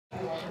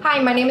Hi,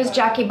 my name is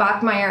Jackie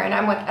Bachmeier and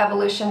I'm with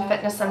Evolution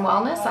Fitness and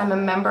Wellness. I'm a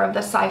member of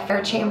the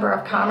Sci-Fair Chamber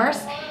of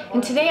Commerce.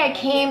 And today I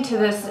came to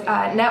this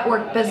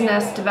network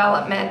business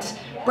development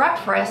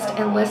breakfast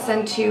and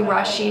listened to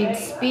Rashid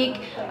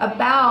speak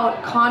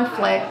about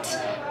conflict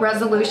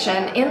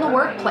resolution in the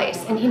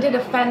workplace. And he did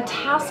a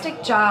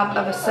fantastic job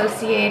of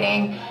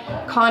associating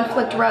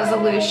conflict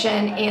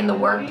resolution in the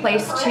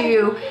workplace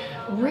to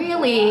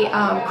really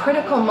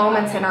critical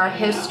moments in our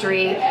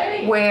history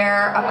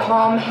where a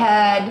calm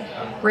head,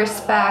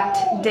 respect,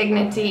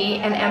 dignity,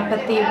 and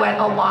empathy went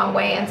a long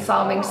way in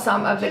solving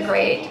some of the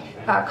great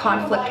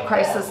conflict,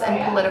 crisis,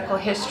 and political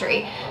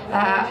history.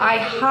 I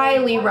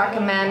highly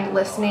recommend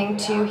listening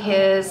to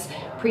his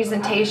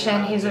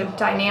presentation. He's a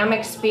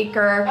dynamic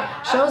speaker,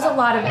 shows a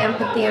lot of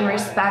empathy and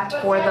respect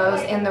for those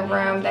in the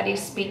room that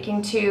he's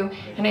speaking to,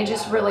 and I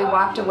just really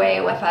walked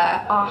away with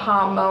a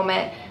aha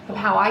moment of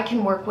how I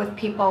can work with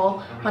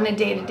people on a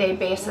day-to-day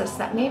basis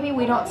that maybe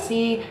we don't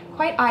see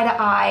quite eye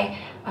to eye,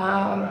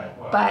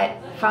 but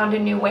found a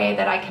new way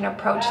that I can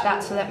approach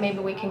that so that maybe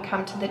we can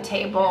come to the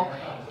table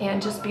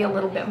and just be a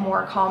little bit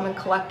more calm and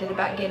collected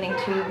about getting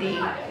to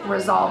the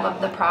resolve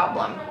of the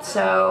problem.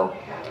 So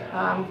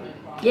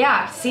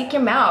yeah, seek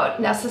him out.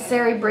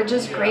 Necessary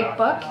Bridges, great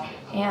book,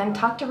 and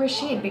talk to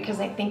Rashid because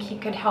I think he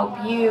could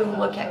help you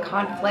look at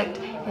conflict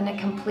in a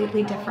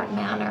completely different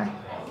manner.